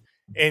off.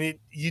 And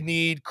you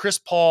need Chris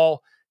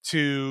Paul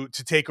to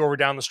take over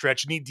down the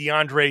stretch. You need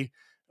DeAndre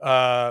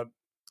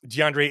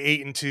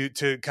Ayton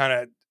to kind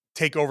of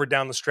take over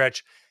down the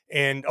stretch.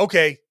 And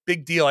okay,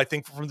 big deal. I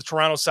think from the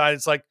Toronto side,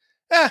 it's like,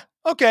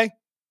 okay,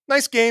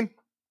 nice game.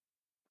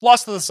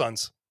 Lost to the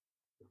Suns.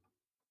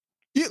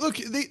 Yeah, look,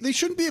 they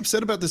shouldn't be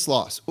upset about this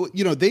loss.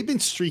 You know, they've been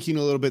streaking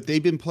a little bit.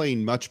 They've been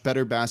playing much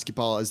better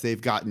basketball as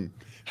they've gotten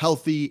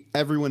healthy,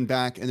 everyone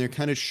back, and they're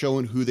kind of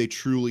showing who they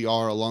truly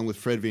are, along with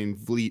Fred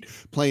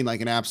VanVleet playing like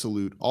an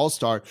absolute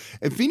all-star.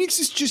 And Phoenix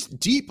is just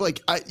deep.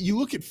 Like, you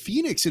look at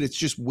Phoenix and it's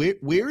just,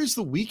 where is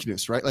the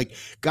weakness, right? Like,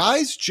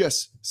 guys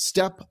just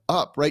step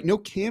up, right? No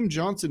Cam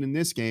Johnson in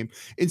this game.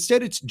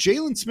 Instead, it's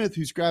Jalen Smith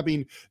who's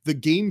grabbing the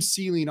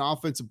game-sealing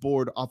offensive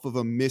board off of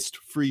a missed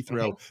free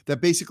throw that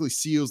basically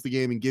seals the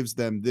game and gives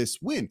them this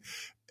win.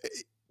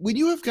 When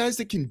you have guys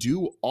that can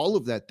do all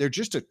of that, they're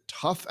just a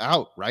tough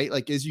out, right?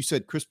 Like, as you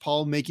said, Chris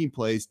Paul making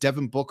plays,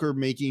 Devin Booker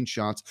making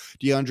shots,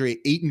 DeAndre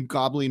Ayton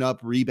gobbling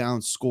up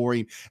rebounds,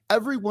 scoring.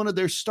 Every one of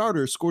their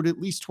starters scored at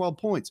least 12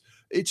 points.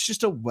 It's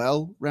just a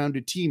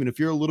well-rounded team. And if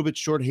you're a little bit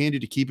shorthanded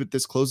to keep it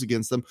this close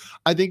against them,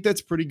 I think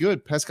that's pretty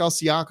good. Pascal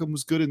Siakam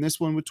was good in this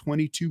one with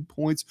 22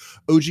 points.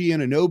 OG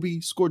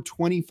Anunoby scored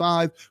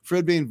 25.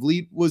 Fred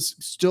VanVleet was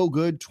still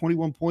good,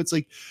 21 points.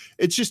 Like,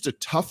 it's just a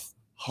tough,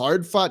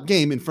 hard-fought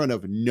game in front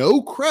of no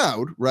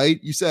crowd, right?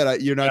 You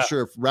said you're not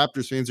sure if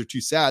Raptors fans are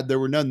too sad. There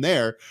were none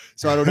there,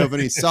 so I don't know if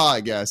any saw, I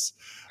guess.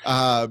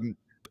 Like,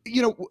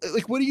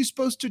 what are you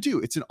supposed to do?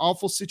 It's an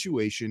awful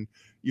situation.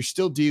 You're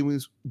still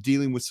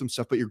dealing with some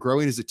stuff, but you're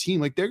growing as a team.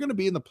 Like, they're going to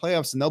be in the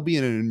playoffs, and they'll be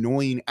in an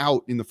annoying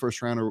out in the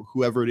first round, or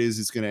whoever it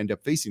is going to end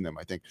up facing them,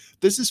 I think.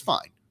 This is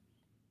fine.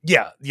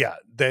 Yeah.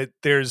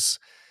 There's,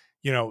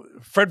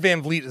 Fred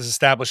VanVleet has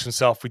established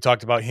himself. We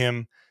talked about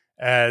him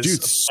as a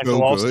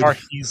potential all-star.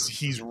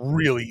 He's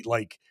really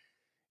like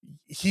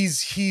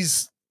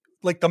he's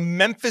like the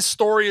Memphis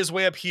story is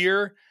way up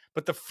here,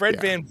 but the Fred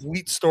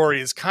VanVleet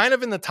story is kind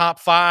of in the top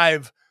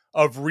 5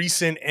 of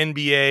recent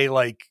NBA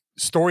like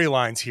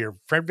storylines here.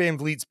 Fred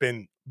VanVleet's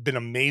been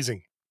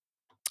amazing.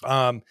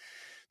 They're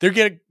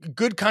getting a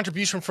good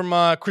contribution from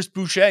Chris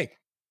Boucher.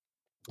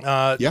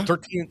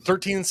 13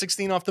 and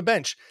 16 off the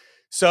bench.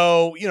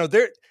 So,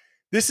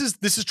 this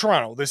is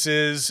Toronto. This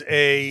is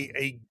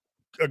a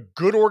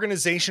good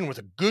organization with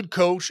a good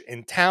coach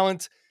and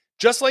talent.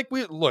 Just like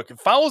it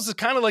follows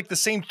kind of like the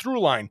same through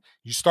line.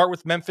 You start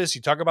with Memphis,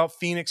 you talk about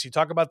Phoenix, you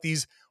talk about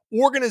these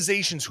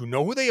organizations who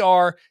know who they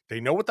are. They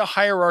know what the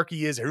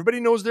hierarchy is. Everybody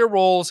knows their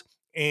roles,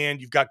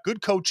 and you've got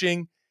good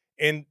coaching.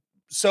 And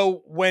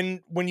so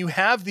when you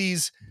have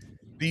these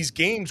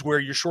games where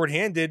you're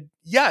shorthanded,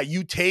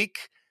 you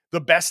take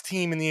the best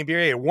team in the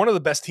NBA, or one of the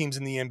best teams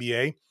in the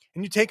NBA,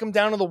 and you take them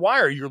down to the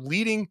wire. You're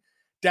leading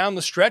down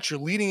the stretch, you're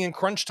leading in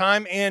crunch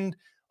time, and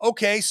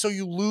okay, so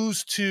you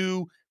lose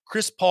to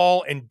Chris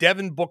Paul and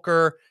Devin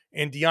Booker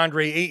and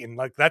DeAndre Ayton.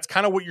 Like, that's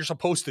kind of what you're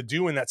supposed to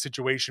do in that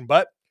situation.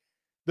 But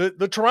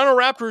the Toronto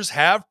Raptors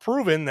have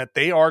proven that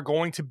they are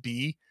going to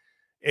be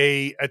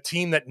a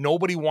team that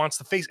nobody wants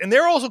to face. And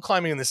they're also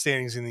climbing in the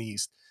standings in the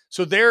East.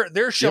 So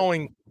they're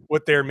showing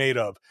what they're made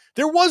of.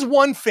 There was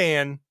one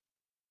fan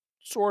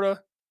sort of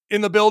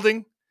in the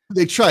building.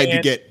 They tried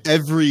to get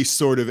every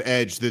sort of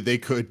edge that they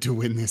could to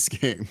win this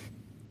game.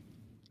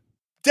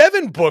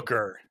 Devin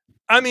Booker.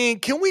 I mean,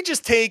 can we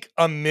just take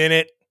a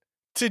minute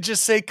to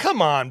just say, come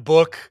on,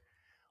 Book?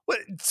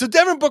 So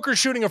Devin Booker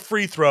shooting a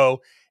free throw,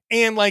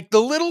 and like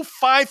the little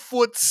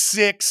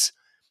 5'6"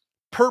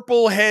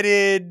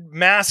 purple-headed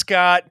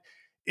mascot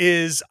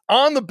is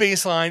on the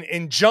baseline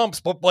and jumps,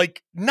 but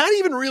like not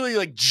even really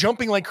like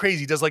jumping like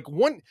crazy. He does like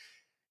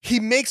he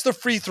makes the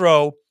free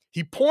throw,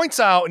 he points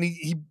out, and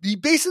he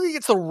basically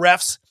gets the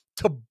refs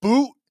to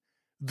boot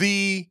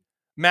the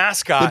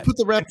mascot. They put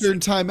the Raptor in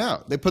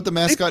timeout. They put the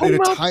mascot in a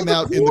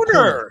timeout in the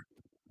corner.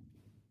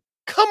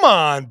 Come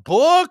on,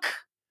 Book.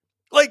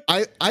 Like,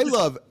 I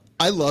love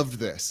I loved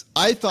this.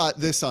 I thought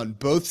this on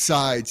both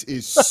sides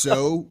is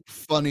so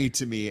funny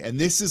to me. And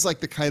this is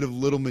like the kind of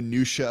little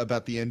minutia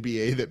about the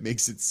NBA that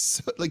makes it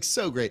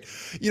so great.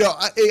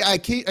 I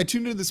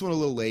tuned into this one a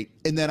little late,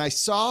 and then I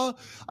saw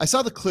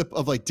the clip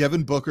of like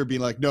Devin Booker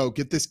being like, no,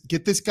 get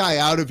this guy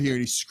out of here.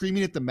 And he's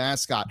screaming at the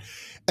mascot.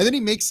 And then he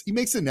makes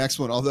the next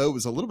one, although it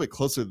was a little bit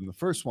closer than the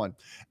first one.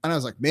 And I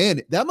was like,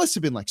 man, that must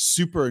have been like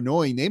super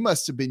annoying. They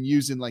must have been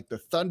using like the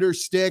thunder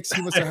sticks.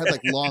 He must have had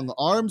like long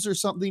arms or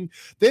something.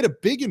 They had a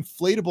big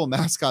inflatable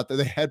mascot that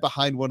they had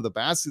behind one of the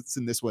baskets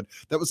in this one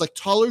that was like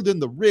taller than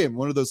the rim,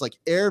 one of those like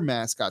air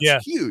mascots,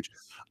 huge.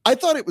 I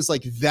thought it was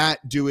like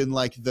that doing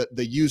like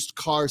the used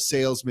car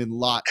salesman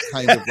lot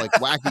kind of like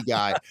wacky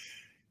guy.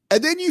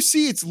 And then you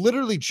see it's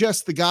literally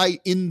just the guy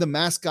in the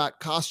mascot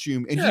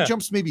costume, and he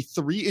jumps maybe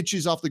 3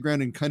 inches off the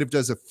ground and kind of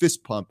does a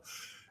fist pump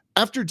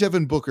after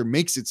Devin Booker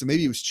makes it. So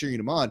maybe he was cheering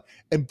him on,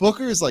 and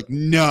Booker is like,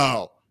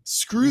 no,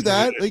 screw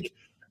that. Like,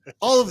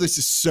 all of this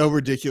is so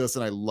ridiculous,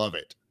 and I love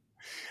it.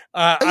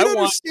 I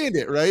understand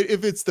it, right?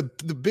 If it's the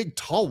big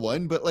tall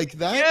one, but like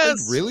that, like,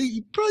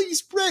 really,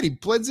 he's ready. He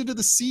blends into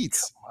the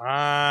seats. Come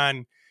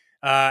on.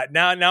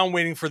 Now I'm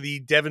waiting for the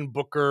Devin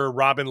Booker,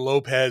 Robin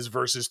Lopez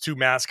versus 2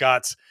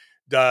 mascots,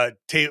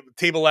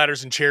 table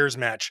ladders and chairs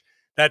match.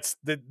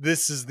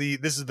 This is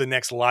the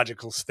next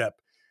logical step.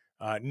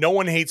 No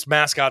one hates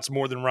mascots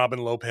more than Robin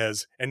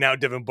Lopez, and now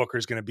Devin Booker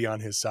is going to be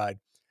on his side.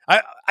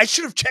 I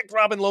should have checked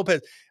Robin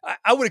Lopez.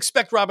 I would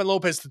expect Robin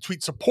Lopez to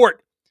tweet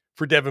support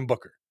for Devin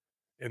Booker.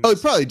 Oh, he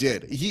probably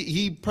did.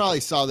 He probably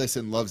saw this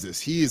and loves this.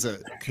 He is a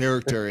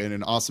character and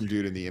an awesome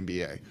dude in the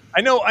NBA.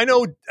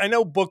 I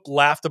know Book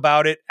laughed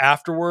about it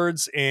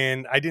afterwards,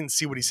 and I didn't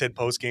see what he said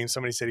post game.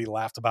 Somebody said he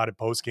laughed about it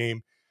post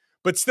game,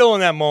 but still in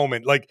that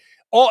moment, like,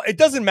 it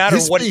doesn't matter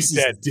what he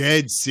said. Is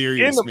dead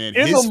serious, man.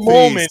 In his the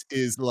moment,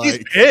 is like,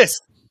 he's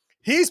pissed.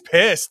 He's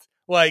pissed.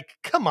 Like,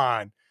 come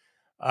on.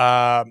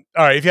 All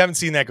right, if you haven't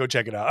seen that, go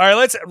check it out. All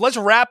right, let's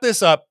wrap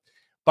this up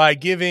by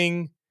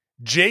giving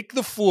Jake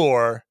the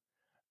floor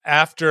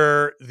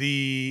after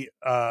the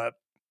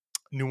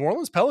New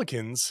Orleans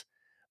Pelicans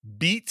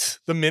beat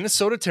the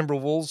Minnesota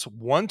Timberwolves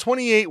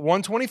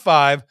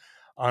 128-125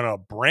 on a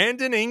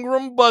Brandon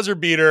Ingram buzzer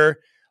beater.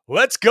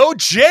 Let's go,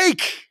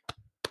 Jake.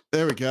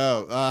 There we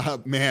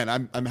go. Man,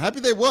 I'm happy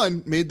they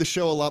won. Made the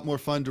show a lot more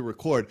fun to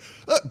record.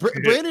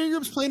 Brandon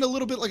Ingram's playing a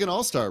little bit like an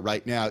all-star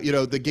right now.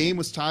 The game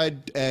was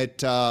tied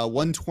at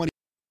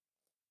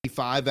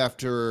 125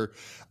 after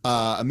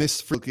a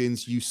miss for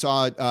Pelicans. You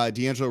saw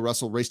D'Angelo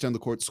Russell race down the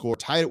court, score,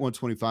 tied at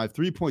 125,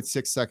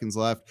 3.6 seconds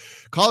left.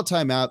 Call a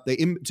timeout. They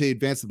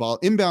advance the ball,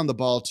 inbound the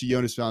ball to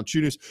Jonas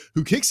Valanciunas,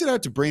 who kicks it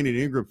out to Brandon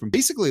Ingram from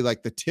basically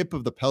like the tip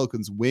of the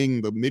Pelicans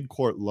wing, the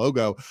midcourt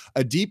logo.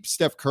 A deep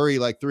Steph Curry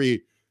like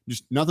 3.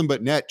 Just nothing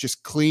but net,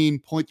 just clean,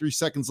 0.3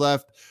 seconds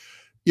left.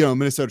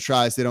 Minnesota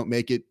tries, they don't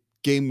make it.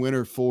 Game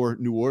winner for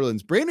New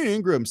Orleans. Brandon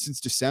Ingram since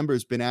December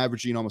has been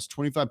averaging almost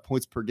 25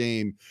 points per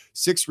game,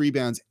 6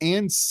 rebounds,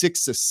 and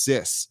 6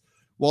 assists,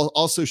 while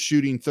also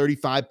shooting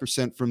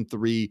 35% from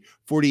 3,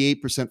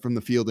 48% from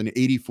the field, and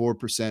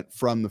 84%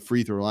 from the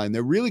free throw line.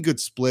 They're really good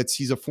splits.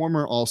 He's a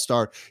former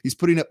All-Star. He's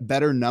putting up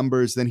better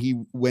numbers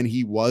than when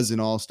he was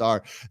an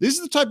All-Star. This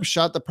is the type of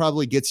shot that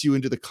probably gets you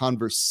into the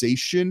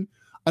conversation.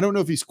 I don't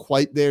know if he's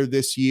quite there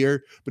this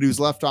year, but he was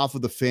left off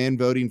of the fan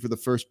voting for the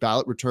first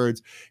ballot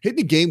returns, hitting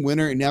a game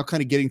winner and now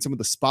kind of getting some of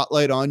the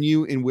spotlight on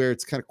you in where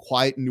it's kind of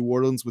quiet in New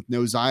Orleans with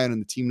no Zion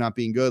and the team not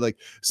being good. Like,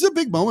 this is a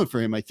big moment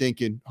for him, I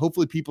think. And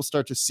hopefully people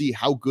start to see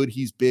how good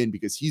he's been,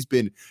 because he's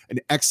been an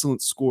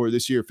excellent scorer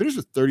this year. Finished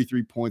with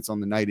 33 points on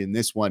the night in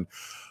this one.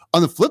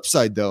 On the flip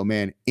side though,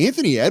 man,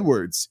 Anthony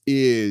Edwards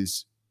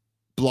is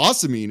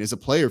blossoming as a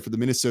player for the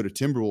Minnesota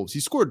Timberwolves. He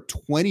scored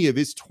 20 of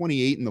his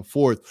 28 in the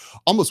fourth,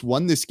 almost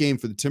won this game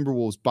for the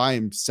Timberwolves by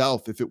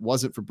himself if it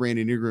wasn't for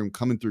Brandon Ingram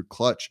coming through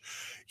clutch.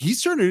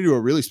 He's turned into a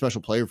really special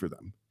player for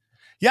them.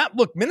 Yeah,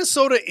 look,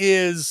 Minnesota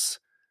is,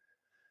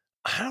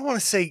 I don't want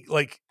to say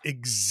like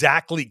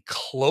exactly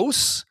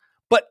close,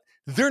 but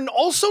they're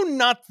also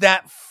not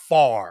that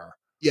far.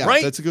 Yeah,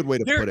 right? That's a good way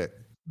to put it.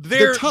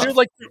 They're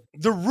like,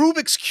 the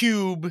Rubik's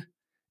Cube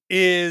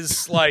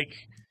is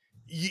like,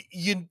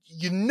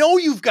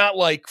 you've got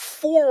like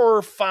 4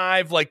 or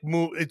 5 like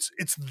move.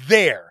 It's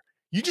there.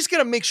 You just got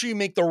to make sure you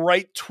make the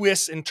right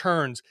twists and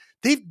turns.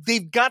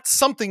 They've got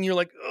something. You're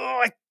like,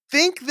 oh, I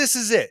think this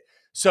is it.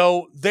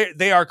 So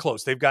they are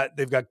close. They've got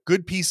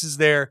good pieces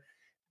there.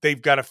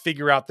 They've got to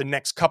figure out the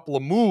next couple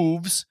of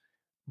moves,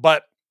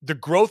 but the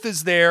growth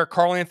is there.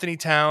 Karl Anthony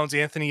Towns,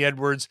 Anthony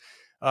Edwards,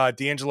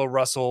 D'Angelo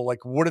Russell.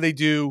 Like, what do they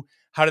do?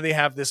 How do they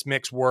have this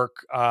mix work?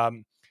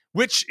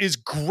 Which is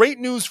great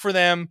news for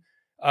them.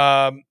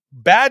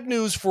 Bad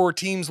news for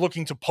teams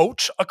looking to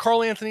poach a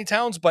Karl Anthony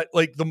Towns, but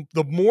like the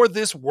more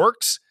this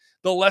works,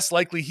 the less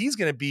likely he's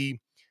going to be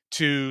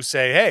to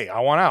say, hey, I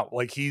want out.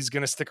 Like, he's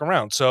going to stick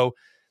around. So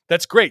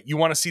that's great. You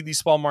want to see these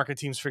small market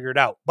teams figure it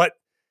out, but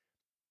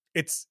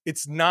it's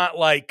not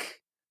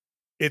like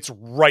it's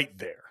right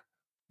there.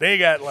 They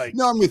got like,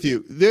 no, I'm with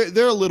you.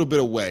 They're a little bit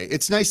away.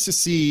 It's nice to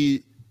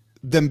see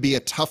them be a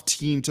tough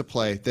team to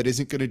play that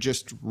isn't going to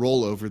just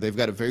roll over. They've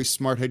got a very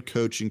smart head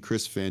coach in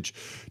Chris Finch.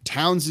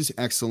 Towns is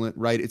excellent,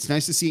 right? It's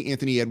nice to see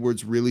Anthony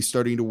Edwards really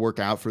starting to work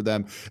out for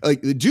them.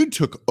 Like, the dude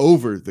took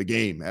over the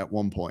game at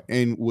one point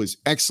and was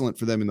excellent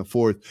for them in the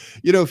fourth.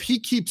 You know, if he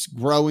keeps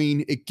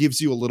growing, it gives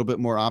you a little bit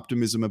more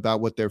optimism about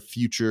what their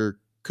future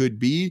could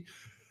be.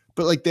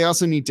 But like, they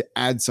also need to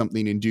add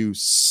something and do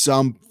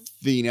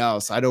something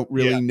else. I don't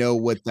really know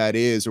what that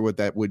is or what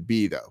that would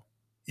be, though.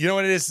 You know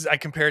what it is? I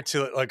compare it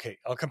to, okay,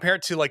 I'll compare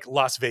it to like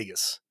Las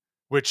Vegas,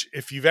 which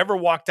if you've ever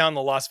walked down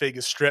the Las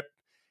Vegas Strip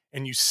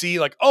and you see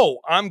like, oh,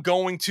 I'm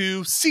going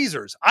to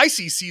Caesars. I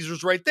see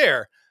Caesars right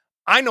there.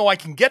 I know I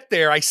can get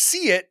there. I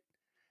see it,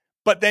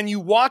 but then you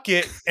walk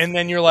it and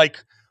then you're like,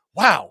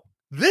 wow,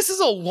 this is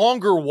a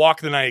longer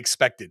walk than I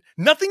expected.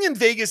 Nothing in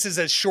Vegas is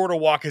as short a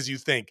walk as you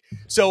think.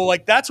 So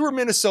like, that's where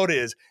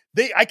Minnesota is.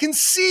 I can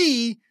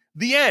see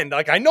the end.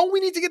 Like, I know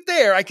we need to get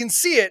there. I can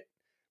see it,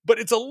 but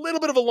it's a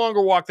little bit of a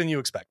longer walk than you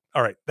expect.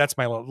 All right, that's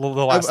my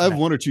last. I have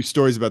one or two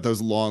stories about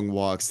those long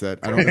walks that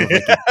I don't know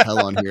if I can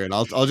tell on here, and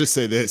I'll just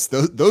say this: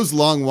 those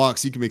long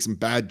walks, you can make some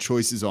bad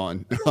choices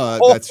on.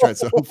 That's right.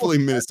 So hopefully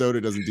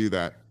Minnesota doesn't do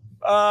that.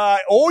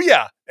 Oh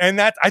yeah, and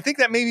that, I think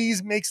that maybe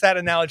makes that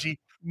analogy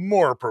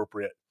more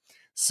appropriate.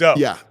 So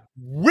yeah.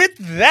 With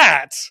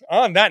that,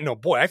 on that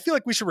note, boy, I feel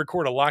like we should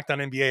record a Locked On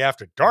NBA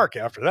After Dark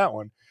after that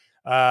one.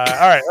 All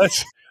right,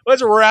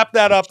 let's wrap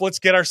that up. Let's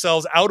get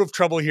ourselves out of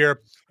trouble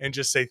here and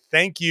just say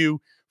thank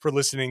you for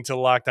listening to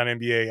Locked On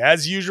NBA.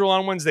 As usual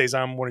on Wednesdays,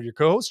 I'm one of your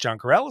co-hosts, John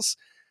Corrales,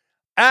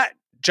 at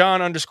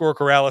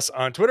John_Corrales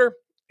on Twitter,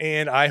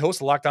 and I host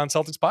the Locked On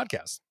Celtics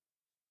podcast.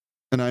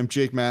 And I'm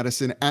Jake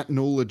Madison, at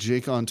NOLA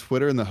Jake on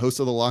Twitter, and the host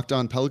of the Locked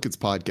On Pelicans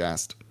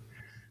podcast.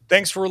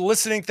 Thanks for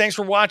listening. Thanks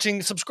for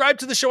watching. Subscribe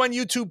to the show on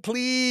YouTube,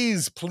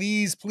 please,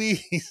 please,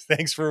 please.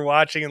 Thanks for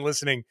watching and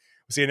listening.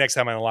 We'll see you next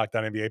time on the Locked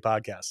On NBA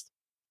podcast.